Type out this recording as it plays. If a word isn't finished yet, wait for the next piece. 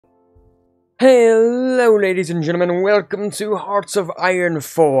Hello ladies and gentlemen, welcome to Hearts of Iron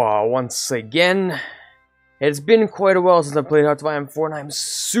 4 once again. It's been quite a while since I played Hearts of Iron 4 and I'm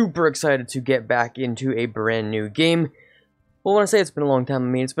super excited to get back into a brand new game. Well, when I say it's been a long time, I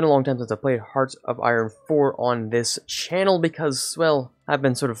mean it's been a long time since I played Hearts of Iron 4 on this channel because, well, I've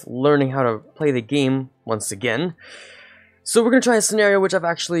been sort of learning how to play the game once again. So we're going to try a scenario which I've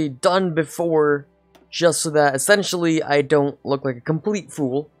actually done before, just so that essentially I don't look like a complete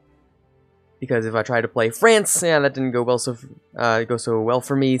fool. Because if I try to play France, yeah, that didn't go well so well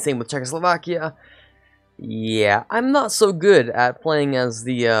for me. Same with Czechoslovakia. Yeah, I'm not so good at playing as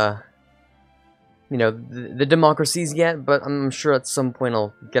the the democracies yet, but I'm sure at some point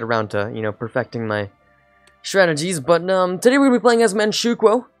I'll get around to, perfecting my strategies. But today we're gonna be playing as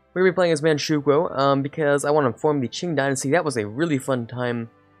Manchukuo. We're gonna be playing as Manchukuo because I want to form the Qing Dynasty. That was a really fun time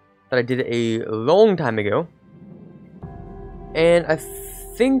that I did a long time ago, and I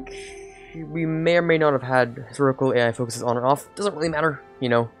think we may or may not have had historical AI focuses on or off. Doesn't really matter,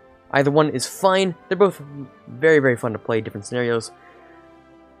 Either one is fine. They're both very, very fun to play, different scenarios.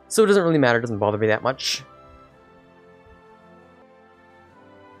 So it doesn't really matter, it doesn't bother me that much.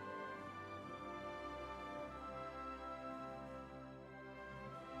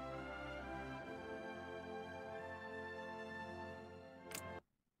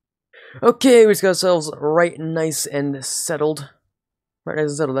 Okay, we just got ourselves right nice and settled. Right,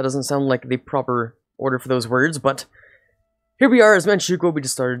 as I said, that doesn't sound like the proper order for those words, but here we are as Manchukuo. We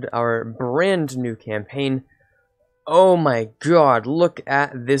just started our brand new campaign. Oh my god, look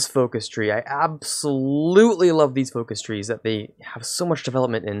at this focus tree. I absolutely love these focus trees that they have so much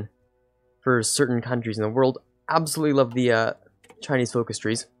development in for certain countries in the world. Absolutely love the Chinese focus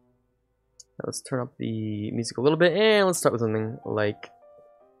trees. Now let's turn up the music a little bit, and let's start with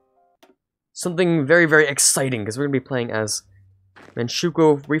something very, very exciting, because we're going to be playing as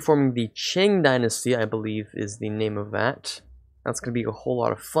Manchukuo, reforming the Qing Dynasty, I believe is the name of that. That's going to be a whole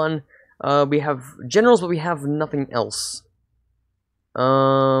lot of fun. We have generals, but we have nothing else.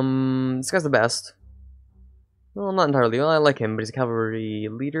 This guy's the best. Well, not entirely. Well, I like him, but he's a cavalry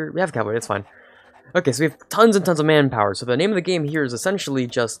leader. We have cavalry, that's fine. Okay, so we have tons and tons of manpower. So the name of the game here is essentially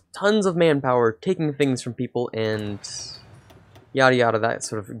just tons of manpower, taking things from people, and yada yada, that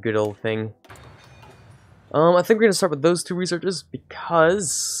sort of good old thing. I think we're going to start with those two researches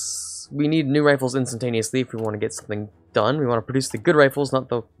because we need new rifles instantaneously if we want to get something done. We want to produce the good rifles, not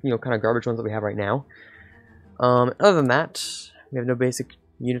the, kind of garbage ones that we have right now. Other than that, we have no basic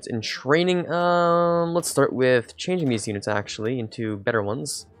units in training. Let's start with changing these units, actually, into better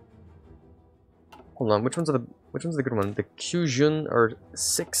ones. Hold on, which one's the good one? The Qujun are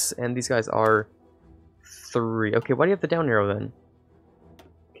 6, and these guys are 3. Okay, why do you have the down arrow, then?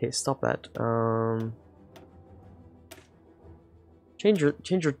 Okay, stop that. Change your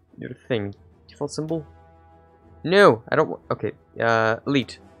thing. Default symbol? No, I don't. Okay,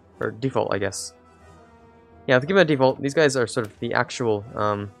 elite or default, I guess. Yeah, let's give it a default. These guys are sort of the actual.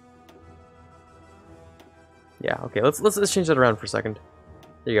 Yeah. Okay. Let's change that around for a second.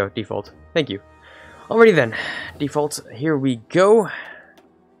 There you go. Default. Thank you. Alrighty then. Default. Here we go.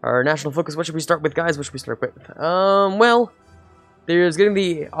 Our national focus. What should we start with, guys? What should we start with? Well, there's getting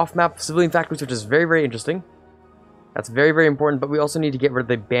the off-map civilian factories, which is very, very interesting. That's very, very important, but we also need to get rid of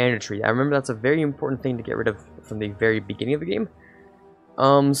the banditry. I remember that's a very important thing to get rid of from the very beginning of the game.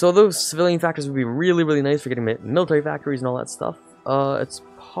 So those civilian factories would be really, really nice for getting military factories and all that stuff. It's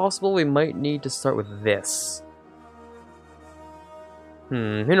possible we might need to start with this.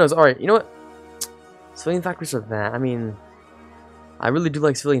 Who knows? Alright, you know what? Civilian factories are that. I mean, I really do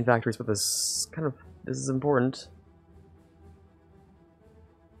like civilian factories, but this is important.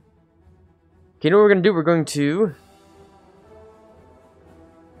 Okay, you know what we're going to do? We're going to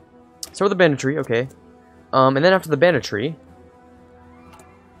start with the banditry, okay. And then after the banditry,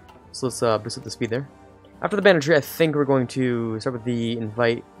 so let's boost up the speed there. After the banditry, I think we're going to start with the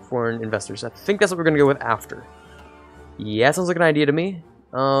invite foreign investors. I think that's what we're going to go with after. Yeah, sounds like an idea to me.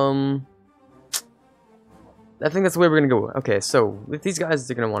 I think that's the way we're going to go. Okay, so with these guys,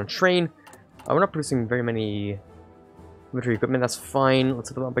 they're going to want to train. We're not producing very many military equipment. That's fine. Let's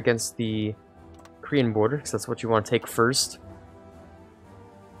put them up against the Korean border, because that's what you want to take first.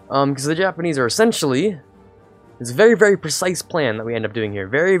 Because the Japanese are essentially, it's a very, very precise plan that we end up doing here.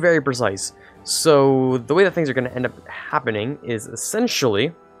 Very, very precise. So the way that things are going to end up happening is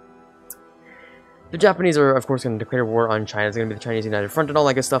essentially, the Japanese are, of course, going to declare war on China. It's going to be the Chinese United Front and all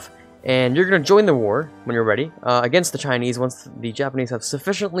that good stuff. And you're going to join the war when you're ready against the Chinese once the Japanese have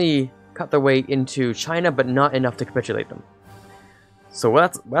sufficiently cut their way into China, but not enough to capitulate them. So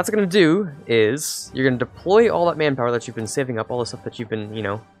what that's going to do is you're going to deploy all that manpower that you've been saving up, all the stuff that you've been,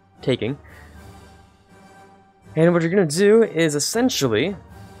 taking. And what you're gonna do is essentially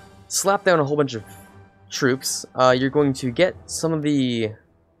slap down a whole bunch of troops. You're going to get some of the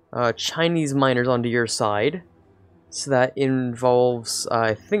Chinese miners onto your side. So that involves,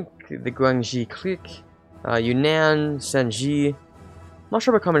 I think, the Guangxi clique, Yunnan, Shanxi. I'm not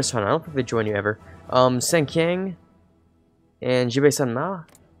sure about Communist China. I don't think they join you ever. Sankiang and Jibei Sanma,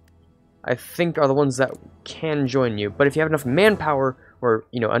 I think, are the ones that can join you. But if you have enough manpower, or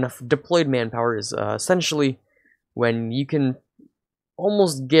enough deployed manpower, is essentially when you can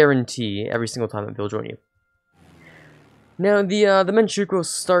almost guarantee every single time that they'll join you. Now, the Manchukuo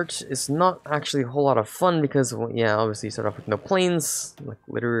start is not actually a whole lot of fun because, well, yeah, obviously you start off with no planes, like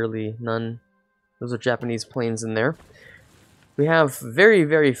literally none. Those are Japanese planes in there. We have very,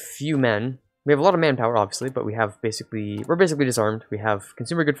 very few men. We have a lot of manpower, obviously, but we're basically disarmed. We have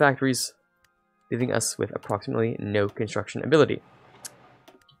consumer good factories, leaving us with approximately no construction ability.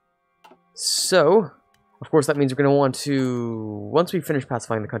 So, of course, that means we're going to want to, once we finish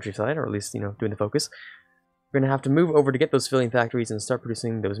pacifying the countryside, or at least, doing the focus, we're going to have to move over to get those civilian factories and start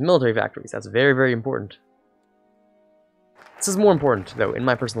producing those military factories. That's very, very important. This is more important, though, in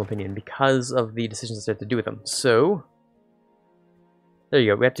my personal opinion, because of the decisions that have to do with them. So, there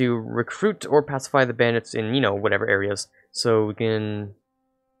you go. We have to recruit or pacify the bandits in, whatever areas. So we can...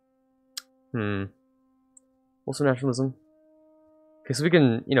 Also nationalism. Okay, so we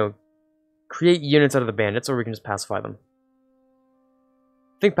can, create units out of the bandits, or we can just pacify them.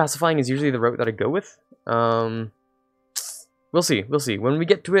 I think pacifying is usually the route that I go with. We'll see. When we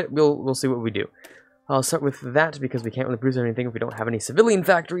get to it, we'll see what we do. I'll start with that because we can't really produce anything if we don't have any civilian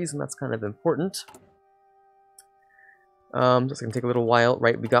factories, and that's kind of important. That's gonna take a little while,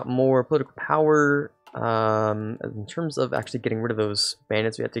 right? We got more political power. In terms of actually getting rid of those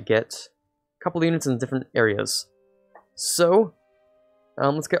bandits, we have to get a couple of units in different areas. So,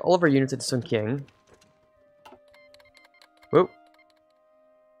 let's get all of our units into Sun Qiang. Whoa.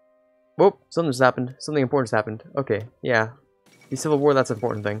 Whoa, something just happened. Something important happened. Okay, yeah. The Civil War, that's an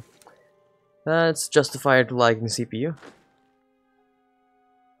important thing. That's justified lagging CPU.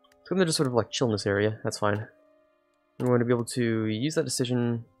 So I'm gonna just sort of like chill in this area. That's fine. I'm going to be able to use that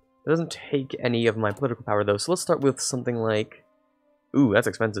decision. It doesn't take any of my political power though, so let's start with something like... Ooh, that's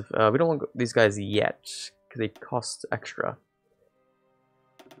expensive. We don't want these guys yet, because they cost extra.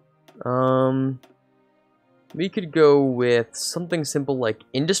 We could go with something simple like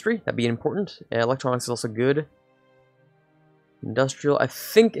industry. That'd be important. Electronics is also good. Industrial. I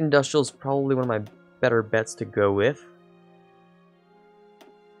think industrial is probably one of my better bets to go with.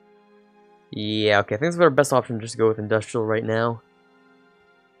 Yeah, okay. I think it's our best option just to go with industrial right now.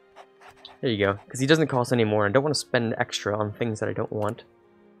 There you go. Because he doesn't cost any more. I don't want to spend extra on things that I don't want.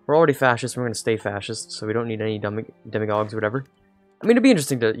 We're already fascist. We're going to stay fascist, so we don't need any demagogues or whatever. I mean, it'd be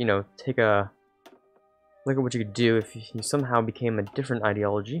interesting to, take a look at what you could do if you somehow became a different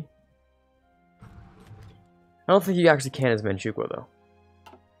ideology. I don't think you actually can as Manchukuo, though.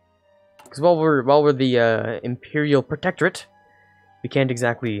 Because while we're the Imperial Protectorate, we can't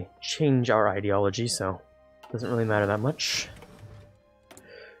exactly change our ideology, so it doesn't really matter that much.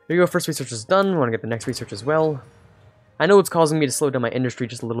 There you go, first research is done. We want to get the next research as well. I know it's causing me to slow down my industry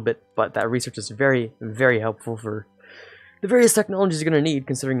just a little bit, but that research is very, very helpful for the various technologies you're going to need,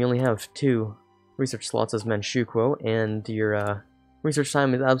 considering you only have 2 research slots as Manchukuo, and your research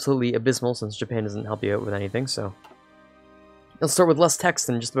time is absolutely abysmal since Japan doesn't help you out with anything, so... You'll start with less text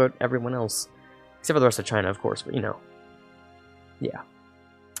than just about everyone else. Except for the rest of China, of course, but Yeah.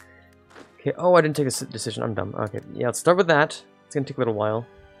 Okay, oh, I didn't take a decision. I'm dumb. Okay, yeah, let's start with that. It's gonna take a little while.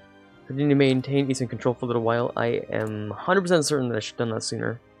 Continue to maintain Eastern control for a little while. I am 100% certain that I should have done that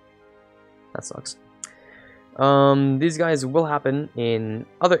sooner. That sucks. These guys will happen in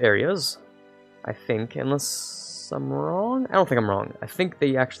other areas, I think, unless I'm wrong. I don't think I'm wrong. I think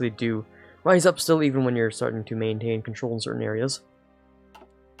they actually do rise up still even when you're starting to maintain control in certain areas.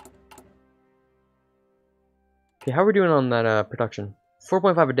 Okay, how are we doing on that production?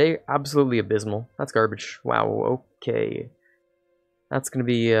 4.5 a day? Absolutely abysmal. That's garbage. Wow, okay. That's gonna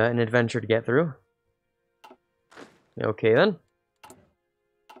be an adventure to get through. Okay then.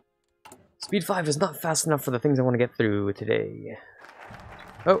 Speed 5 is not fast enough for the things I want to get through today.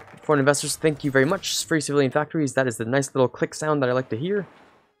 Oh, foreign investors, thank you very much. Free civilian factories, that is the nice little click sound that I like to hear.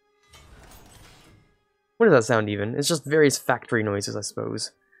 What is that sound even? It's just various factory noises, I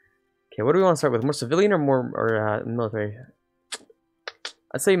suppose. Okay, what do we want to start with? More civilian or more military?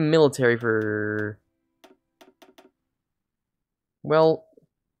 I'd say military for... Well,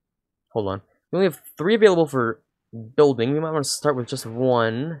 hold on. We only have 3 available for building. We might want to start with just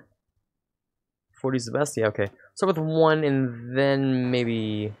 1. 40 is the best? Yeah, okay. Start with 1 and then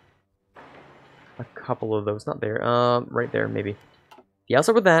maybe... a couple of those. Not there. Right there, maybe. Yeah, I'll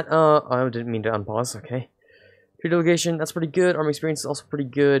start with that. I didn't mean to unpause. Okay. Trade delegation, that's pretty good. Army experience is also pretty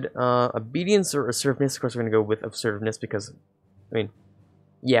good. Obedience or assertiveness? Of course, we're gonna go with assertiveness because, I mean,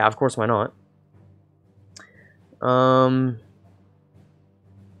 yeah, of course, why not?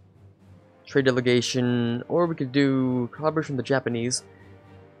 Trade delegation, or we could do collaboration with the Japanese.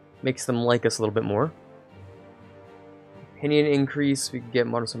 Makes them like us a little bit more. Opinion increase, we can get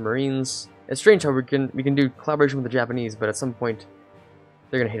modern submarines. It's strange how we can do collaboration with the Japanese, but at some point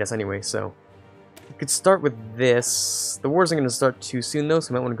they're gonna hate us anyway, so we could start with this. The war isn't gonna start too soon though,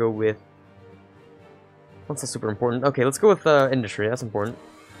 so we might want to go with, that's not super important. Okay, let's go with industry, that's important.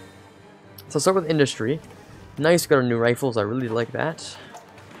 So start with industry. Nice, we got our new rifles, I really like that.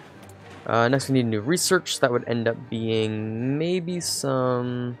 Next we need new research. That would end up being maybe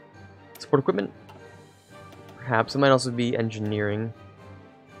some support equipment. Perhaps. It might also be engineering.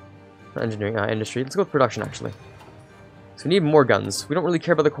 Not engineering, industry. Let's go with production, actually. So we need more guns. We don't really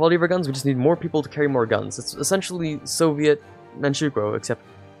care about the quality of our guns, we just need more people to carry more guns. It's essentially Soviet Manchukuo, except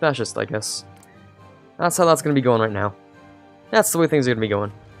fascist, I guess. That's how that's going to be going right now. That's the way things are going to be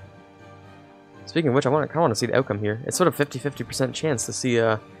going. Speaking of which, I kind of want to see the outcome here. It's sort of 50-50% chance to see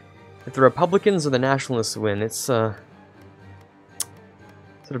if the Republicans or the Nationalists win. It's sort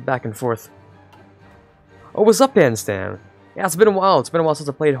of back and forth. Oh, what's up, Bandstand? Yeah, it's been a while. It's been a while since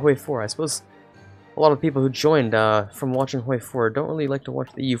I played HOI4. I suppose a lot of people who joined from watching HOI4 don't really like to watch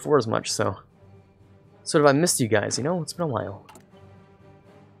the EU4 as much, so sort of I missed you guys, you know? It's been a while.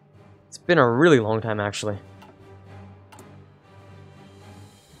 It's been a really long time, actually.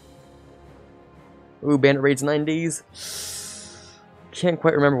 Ooh, Bandit Raids 9 days. Can't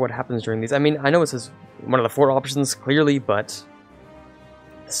quite remember what happens during these. I mean, I know it says one of the 4 options, clearly, but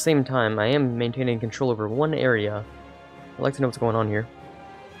at the same time, I am maintaining control over one area. I'd like to know what's going on here.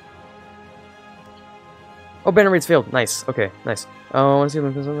 Oh, Bandit Raids failed. Nice. Okay, nice. Oh, I want to see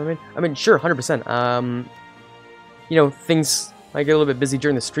what I mean. I mean, sure, 100%. You know, things might get a little bit busy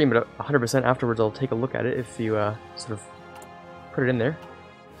during the stream, but 100% afterwards I'll take a look at it if you sort of put it in there.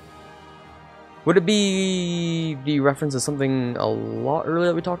 Would it be the reference to something a lot earlier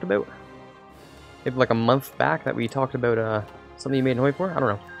that we talked about? Maybe like a month back that we talked about something you made in HOI4? I don't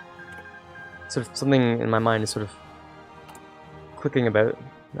know. Sort of something in my mind is sort of clicking about.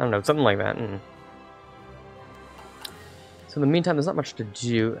 I don't know, something like that. So in the meantime, there's not much to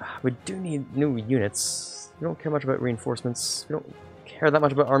do. We do need new units. We don't care much about reinforcements. We don't care that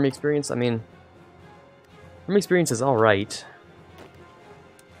much about army experience. I mean, army experience is alright.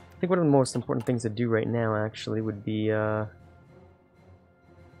 I think one of the most important things to do right now, actually, would be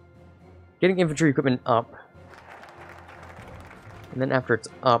getting infantry equipment up. And then after it's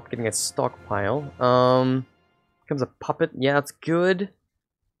up, getting a stockpile. Becomes a puppet. Yeah, that's good.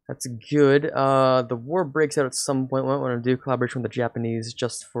 That's good. The war breaks out at some point. We might want to do collaboration with the Japanese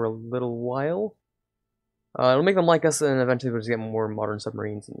just for a little while. It'll make them like us, and eventually we'll just get more modern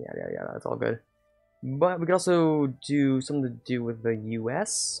submarines. And yeah, that's all good. But we could also do something to do with the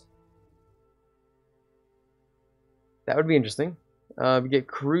US. That would be interesting. We get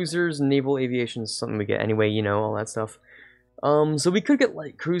cruisers, naval aviation is something we get anyway, you know, all that stuff. So we could get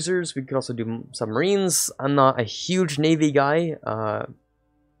light cruisers, we could also do submarines. I'm not a huge Navy guy. I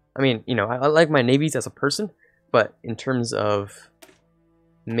mean, you know, I like my navies as a person, but in terms of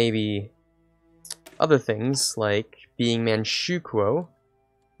maybe other things, like being Manchukuo.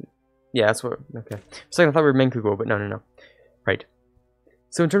 Yeah, that's what, okay. For a second I thought we were Manchukuo, but no. Right.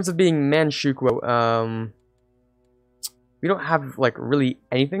 So in terms of being Manchukuo, we don't have, like, really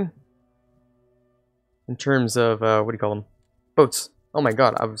anything in terms of, what do you call them? Boats. Oh my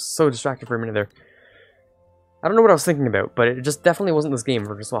god, I was so distracted for a minute there. I don't know what I was thinking about, but it just definitely wasn't this game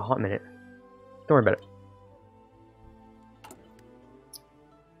for just a hot minute. Don't worry about it.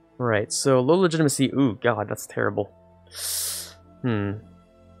 Right, so low legitimacy. Ooh, god, that's terrible.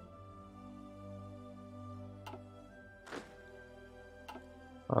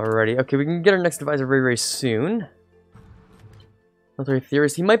 Alrighty, okay, we can get our next advisor very, very soon. Military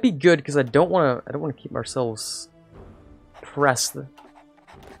theorist. He might be good because I don't want to keep ourselves pressed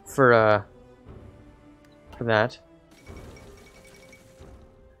for that.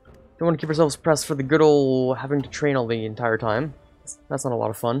 Don't want to keep ourselves pressed for the good old having to train all the entire time. That's not a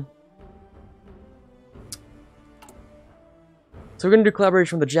lot of fun. So we're gonna do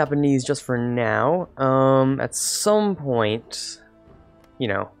collaboration with the Japanese just for now. At some point, you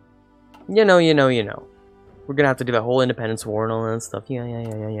know. We're gonna have to do that whole independence war and all that stuff.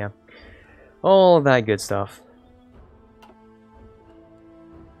 Yeah. All of that good stuff.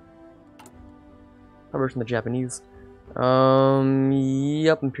 Collaboration with the Japanese.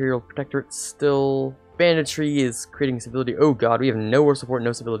 Yep, Imperial Protectorate still. Banditry is creating stability. Oh god, we have no war support,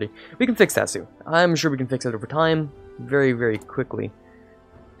 no stability. We can fix that soon. I'm sure we can fix that over time. Very, very quickly.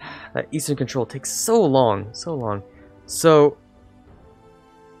 That Eastern control takes so long, so long. So,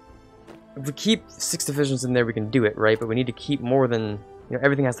 if we keep 6 divisions in there, we can do it, right? But we need to keep more than... You know,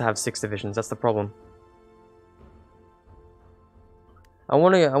 everything has to have 6 divisions. That's the problem. I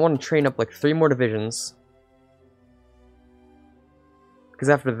want to train up like 3 more divisions. Because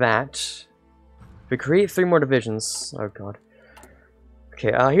after that, if we create 3 more divisions... Oh god.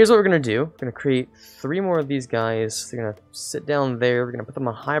 Okay, here's what we're going to do. We're going to create 3 more of these guys. They're going to sit down there. We're going to put them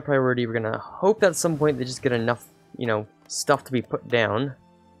on high priority. We're going to hope that at some point they just get enough, you know, stuff to be put down.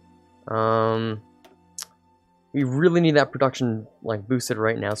 We really need that production, like, boosted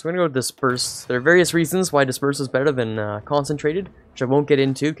right now. So we're going to go disperse. There are various reasons why disperse is better than concentrated, which I won't get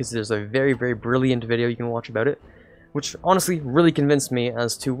into because there's a very, very brilliant video you can watch about it, which honestly really convinced me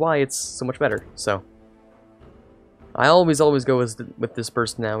as to why it's so much better. So I always go with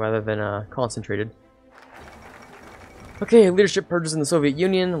dispersed now rather than concentrated. Okay, leadership purges in the Soviet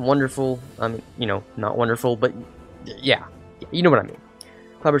Union. Wonderful. I mean, you know, not wonderful, but yeah, you know what I mean.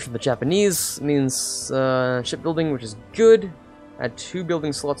 Collaboration with the Japanese means shipbuilding, which is good. Add 2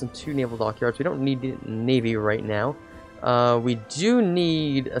 building slots and 2 naval dockyards. We don't need Navy right now. We do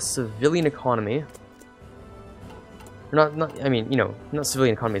need a civilian economy. I mean, you know, not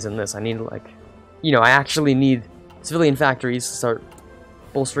civilian economies in this. I need, like, you know, I actually need civilian factories to start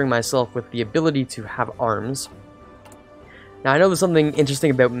bolstering myself with the ability to have arms. Now, I know there's something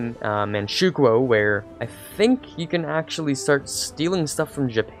interesting about Manchukuo, where I think you can actually start stealing stuff from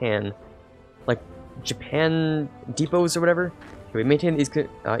Japan. Like, Japan depots or whatever. Okay, we maintain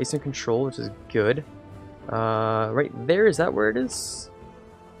Eastern control, which is good. Right there, is that where it is?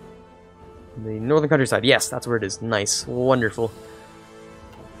 The northern countryside. Yes, that's where it is. Nice. Wonderful.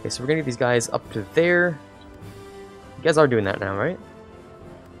 Okay, so we're gonna get these guys up to there. You guys are doing that now, right?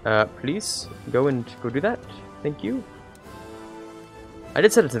 Please, go do that. Thank you. I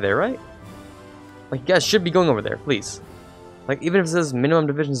did set it to there, right? Like, you guys should be going over there, please. Like, even if it says minimum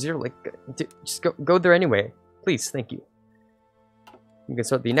division 0, like, just go there anyway. Please, thank you. You can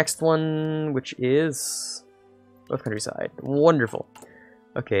start the next one, which is North Countryside. Wonderful.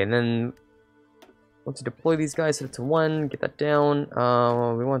 Okay, and then once you deploy these guys, set it to 1, get that down.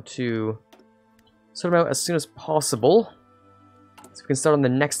 We want to sort them out as soon as possible. So we can start on the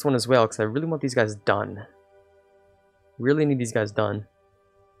next one as well, because I really want these guys done. Really need these guys done.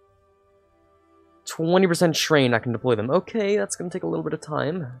 20% trained, I can deploy them. Okay, that's gonna take a little bit of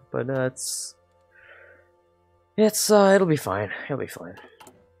time, but it'll be fine. It'll be fine.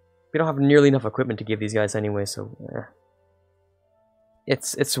 We don't have nearly enough equipment to give these guys anyway, so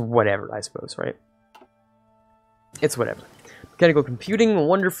it's whatever, I suppose, right? It's whatever. Mechanical computing,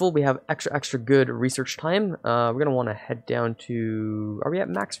 wonderful. We have extra good research time. We're gonna want to head down to... Are we at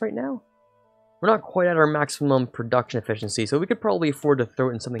max right now? We're not quite at our maximum production efficiency, so we could probably afford to throw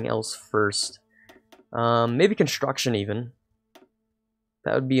it in something else first. Maybe construction even.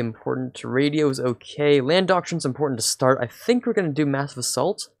 That would be important. Radio is okay. Land doctrine's important to start. I think we're gonna do massive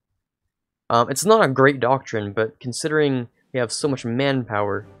assault. It's not a great doctrine, but considering we have so much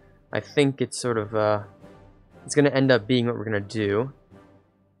manpower, I think it's sort of it's gonna end up being what we're gonna do.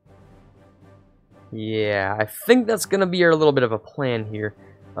 Yeah, I think that's gonna be our little bit of a plan here.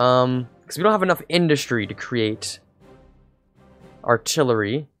 Because we don't have enough industry to create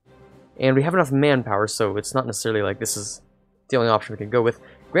artillery, and we have enough manpower, so it's not necessarily like this is the only option we can go with.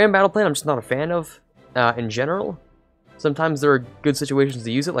 Grand battle plan, I'm just not a fan of in general. Sometimes there are good situations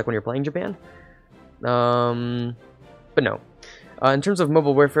to use it, like when you're playing Japan. But no. In terms of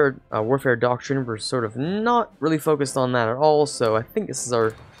mobile warfare doctrine, we're sort of not really focused on that at all, so I think this is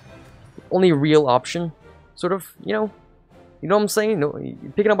our only real option. Sort of, you know what I'm saying? No, you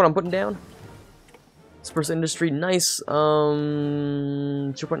picking up what I'm putting down? Disperse industry, nice.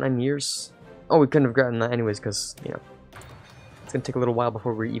 2.9 years. Oh, we couldn't have gotten that anyways, because, you know, it's gonna take a little while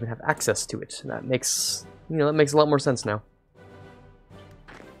before we even have access to it. That makes, you know, that makes a lot more sense now.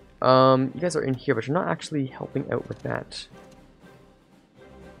 You guys are in here, but you're not actually helping out with that.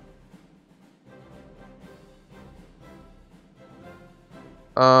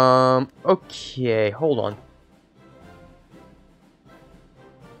 Okay, hold on.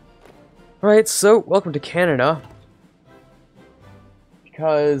 Alright, so, welcome to Canada.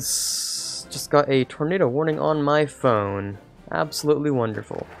 Because just got a tornado warning on my phone. Absolutely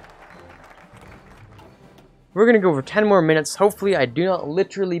wonderful. We're gonna go for 10 more minutes. Hopefully I do not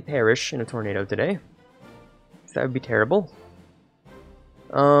literally perish in a tornado today. That would be terrible.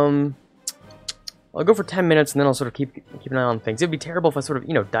 I'll go for 10 minutes and then I'll sort of keep an eye on things. It'd be terrible if I sort of,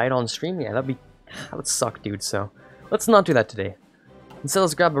 you know, died on stream. Yeah, that would suck, dude. So let's not do that today. Instead,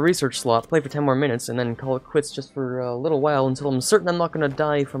 let's grab a research slot, play for 10 more minutes, and then call it quits just for a little while until I'm certain I'm not going to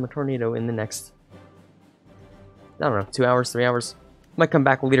die from a tornado in the next, I don't know, 2 hours, 3 hours. Might come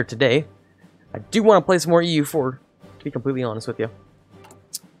back later today. I do want to play some more EU4, to be completely honest with you.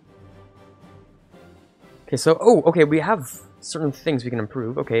 Okay, so, oh, okay, we have certain things we can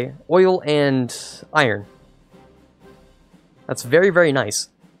improve. Okay, oil and iron. That's very, very nice.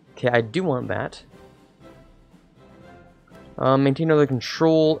 Okay, I do want that. Maintain other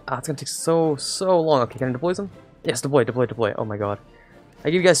control. Ah, it's gonna take so long. Okay, can I deploy some? Yes, deploy. Oh my god. I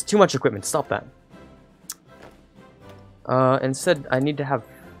give you guys too much equipment. Stop that. Instead, I need to have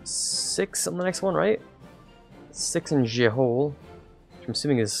 6 on the next one, right? 6 in Jehol. Which I'm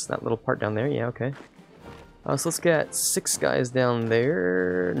assuming is that little part down there. Yeah, okay. So let's get 6 guys down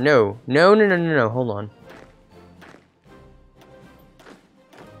there. No. Hold on.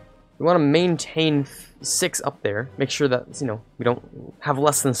 We want to maintain 6 up there. Make sure that, you know, we don't have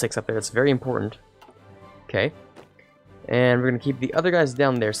less than 6 up there. That's very important. Okay. And we're going to keep the other guys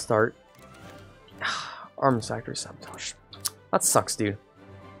down there. Start. Arms factory sabotage. That sucks, dude.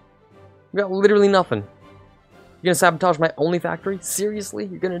 We got literally nothing. You're going to sabotage my only factory? Seriously?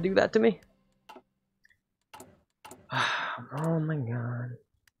 You're going to do that to me? Oh my god.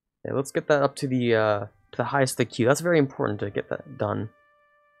 Yeah, let's get that up to the highest of the queue. That's very important to get that done.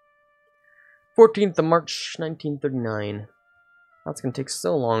 14th of March, 1939. That's gonna take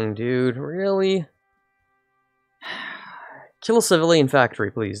so long, dude. Really? Kill a civilian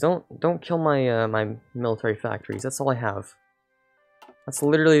factory, please. Don't kill my my military factories. That's all I have. That's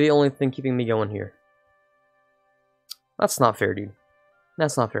literally the only thing keeping me going here. That's not fair, dude.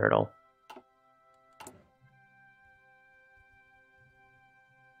 That's not fair at all.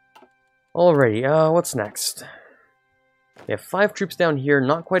 Alrighty, what's next? We have 5 troops down here,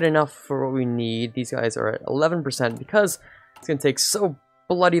 not quite enough for what we need. These guys are at 11% because it's going to take so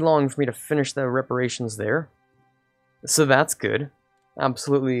bloody long for me to finish the reparations there. So that's good.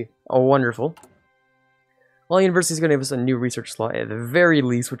 Absolutely wonderful. Well, University is going to give us a new research slot at the very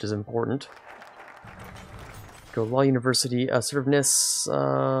least, which is important. Go Law University, assertiveness.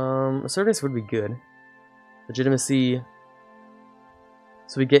 Assertiveness would be good. Legitimacy.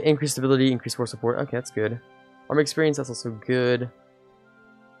 So we get increased stability, increased war support. Okay, that's good. Army experience, that's also good.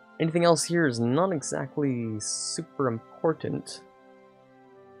 Anything else here is not exactly super important.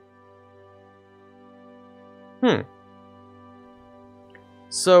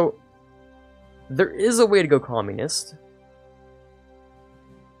 So, there is a way to go communist.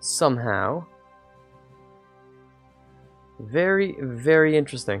 Somehow. Very, very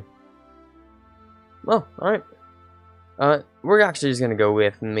interesting. Well, alright. We're actually just gonna go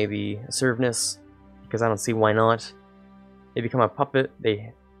with maybe assertiveness, because I don't see why not. They become a puppet.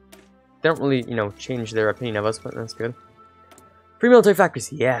 They don't really, you know, change their opinion of us, but that's good. Free military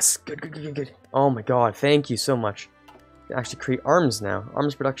factories, yes, good. Oh my god, thank you so much. We can actually create arms now.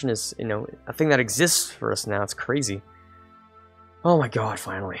 Arms production is, you know, a thing that exists for us now. It's crazy. Oh my god,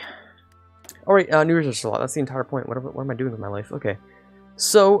 finally. Alright, new research slot. That's the entire point. What am I doing with my life? Okay.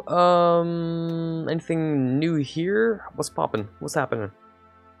 So, anything new here? What's poppin'? What's happening?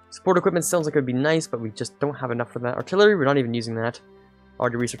 Support equipment sounds like it would be nice, but we just don't have enough for that. Artillery, we're not even using that.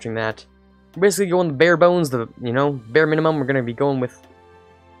 Already researching that. We're basically going the bare bones, the, you know, bare minimum. We're going to be going with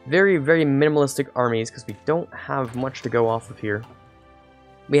very, very minimalistic armies, because we don't have much to go off of here.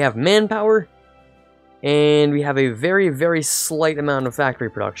 We have manpower, and we have a very, very slight amount of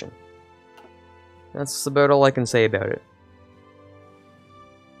factory production. That's about all I can say about it.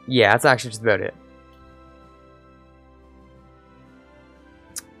 Yeah, that's actually just about it.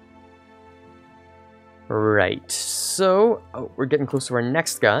 Right, so, oh, we're getting close to our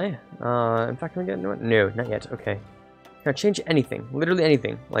next guy. In fact, can we get into it? No, not yet, okay. Can I change anything? Literally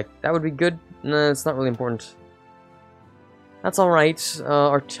anything. Like, that would be good? No, it's not really important. That's alright.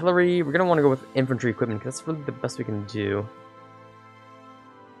 Artillery, we're gonna want to go with infantry equipment, because that's really the best we can do.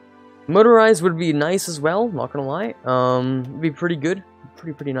 Motorized would be nice as well, not gonna lie. It'd be pretty good.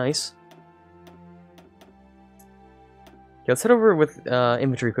 Pretty nice. Okay, let's head over with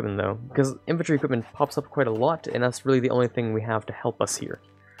infantry equipment though, because infantry equipment pops up quite a lot, and that's really the only thing we have to help us here.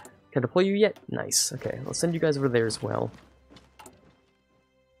 Can I deploy you yet? Nice. Okay, I'll send you guys over there as well.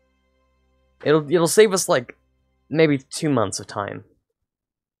 It'll save us like maybe 2 months of time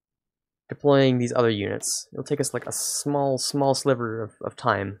deploying these other units. It'll take us like a small sliver of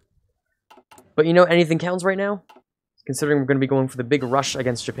time. But you know, anything counts right now, considering we're going to be going for the big rush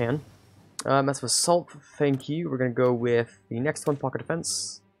against Japan. Massive assault, thank you. We're going to go with the next one, pocket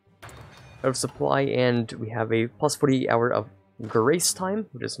defense. out of supply, and we have a plus 40 hour of grace time,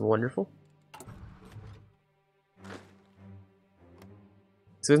 which is wonderful.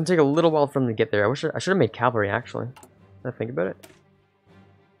 So it's gonna take a little while for them to get there. I should have made cavalry actually. Now I think about it.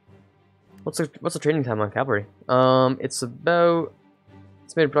 What's the training time on cavalry? It's about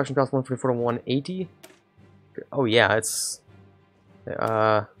estimated production cost 144 to 180. Oh yeah, it's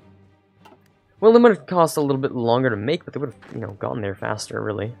well, it might have cost a little bit longer to make, but they would have, you know, gotten there faster,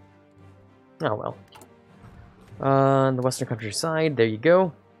 really. Oh well. The western countryside, there you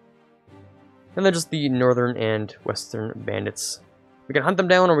go. And then just the northern and western bandits. We can hunt them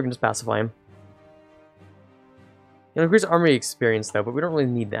down, or we can just pacify them. It'll increase army experience, though, but we don't really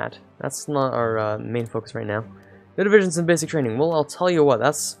need that. That's not our main focus right now. No divisions in basic training. Well, I'll tell you what,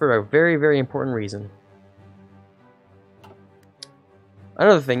 that's for a very, very important reason.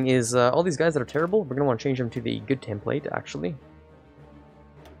 Another thing is, all these guys that are terrible, we're going to want to change them to the good template, actually.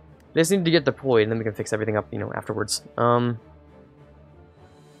 They just need to get deployed, and then we can fix everything up, you know, afterwards.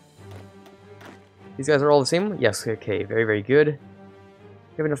 These guys are all the same? Yes, okay, very, very good.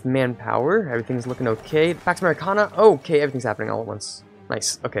 We have enough manpower, everything's looking okay. Pax Americana, okay, everything's happening all at once.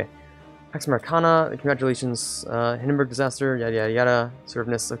 Nice, okay. Pax Americana, congratulations. Hindenburg disaster, yada yada yada.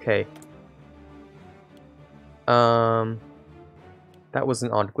 Servness, okay. That was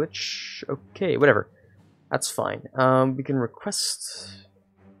an odd glitch. Okay, whatever. That's fine. We can request...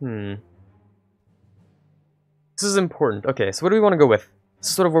 This is important. Okay, so what do we want to go with? This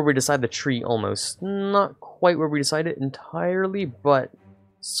is sort of where we decide the tree, almost. Not quite where we decide it entirely, but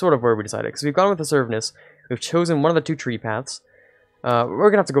sort of where we decide it. Because we've gone with the servness. We've chosen one of the two tree paths. We're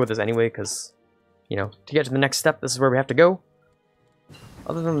going to have to go with this anyway, because, you know, to get to the next step, this is where we have to go.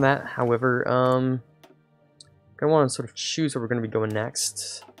 Other than that, however, I want to sort of choose where we're going to be going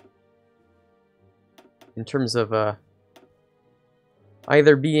next. In terms of,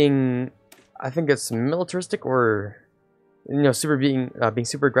 either being, I think it's militaristic, or, you know, being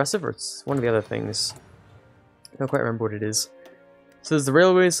super aggressive, or it's one of the other things. I don't quite remember what it is. So there's the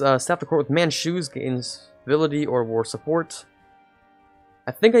railways, staff the court with man shoes, gains civility or war support.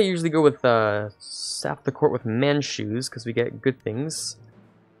 I think I usually go with staff the court with man shoes, because we get good things,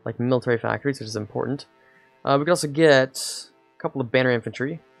 like military factories, which is important. We could also get a couple of banner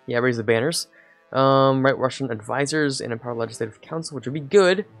infantry. Yeah, raise the banners. Right Russian advisors and empower legislative council, which would be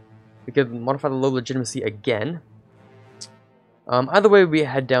good. We could modify the low legitimacy again. Either way, we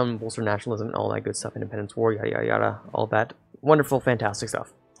head down bolster nationalism and all that good stuff, independence war, yada yada yada, all that wonderful, fantastic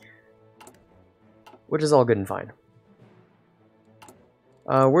stuff. Which is all good and fine.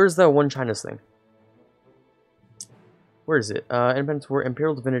 Where's the one China's thing? Where is it? Independence war,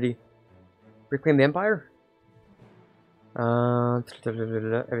 imperial divinity, reclaim the empire?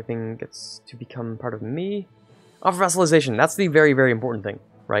 Everything gets to become part of me. Offer vassalization. That's the very, very important thing,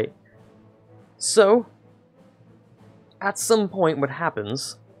 right? So, at some point, what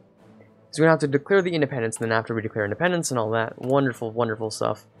happens is we're going to have to declare the independence, and then after we declare independence and all that wonderful, wonderful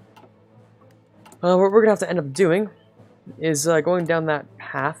stuff, what we're going to have to end up doing is going down that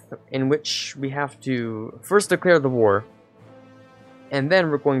path in which we have to first declare the war, and then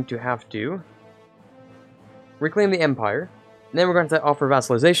we're going to have to reclaim the empire, and then we're going to offer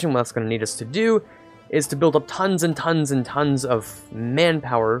vassalization. What that's going to need us to do is to build up tons and tons and tons of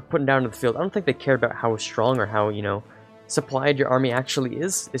manpower put down to the field. I don't think they care about how strong or how, you know, supplied your army actually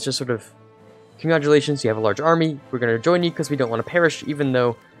is. It's just sort of, congratulations, you have a large army, we're going to join you because we don't want to perish, even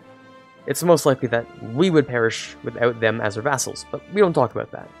though it's most likely that we would perish without them as our vassals. But we don't talk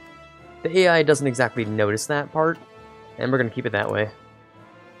about that. The AI doesn't exactly notice that part, and we're going to keep it that way.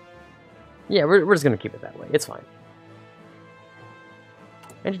 Yeah, we're just going to keep it that way. It's fine.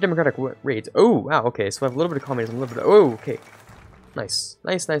 Anti-democratic raids. Oh, wow, okay. So I have a little bit of communism, a little bit of... Oh, okay. Nice.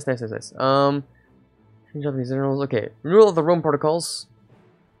 Nice, nice, nice, nice, nice. Japanese generals. Okay. Renewal of the Rome Protocols.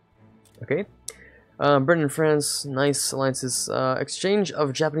 Okay. Britain and France. Nice alliances. Exchange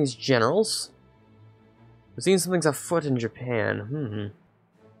of Japanese generals. We're seeing something's afoot in Japan.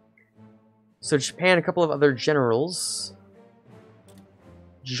 So Japan, a couple of other generals...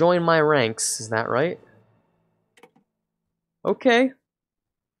 join my ranks, is that right? Okay.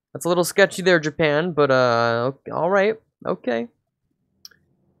 That's a little sketchy there, Japan, but, alright. Okay.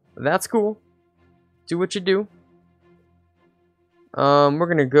 That's cool. Do what you do. We're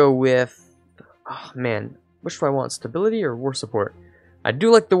gonna go with... Oh, man. Which do I want? Stability or war support? I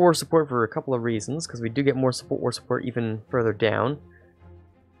do like the war support for a couple of reasons, because we do get more support, war support even further down.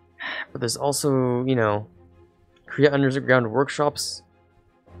 But there's also, you know, create underground workshops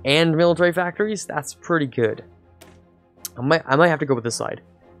and military factories. That's pretty good. I might have to go with this side.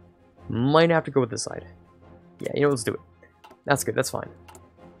 Might have to go with this side. Yeah, you know, let's do it. That's good. That's fine.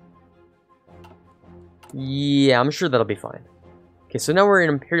 Yeah, I'm sure that'll be fine. Okay, so now we're an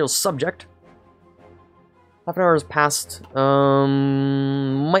Imperial subject. Half an hour has passed.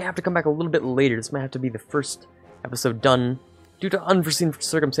 Might have to come back a little bit later. This might have to be the first episode done due to unforeseen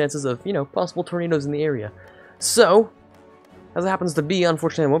circumstances of, you know, possible tornadoes in the area. So, as it happens to be,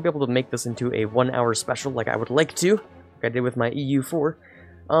 unfortunately, I won't be able to make this into a 1-hour special like I would like to, like I did with my EU4.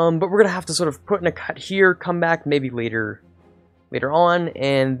 But we're gonna have to sort of put in a cut here, come back maybe later on,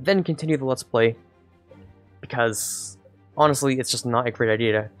 and then continue the Let's Play, because honestly, it's just not a great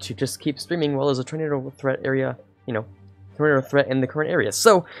idea to just keep streaming while there's a tornado threat area, you know, tornado threat in the current area.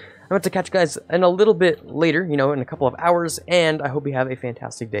 So, I'm going to catch you guys in a little bit later, you know, in a couple of hours, and I hope you have a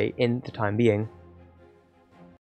fantastic day in the time being.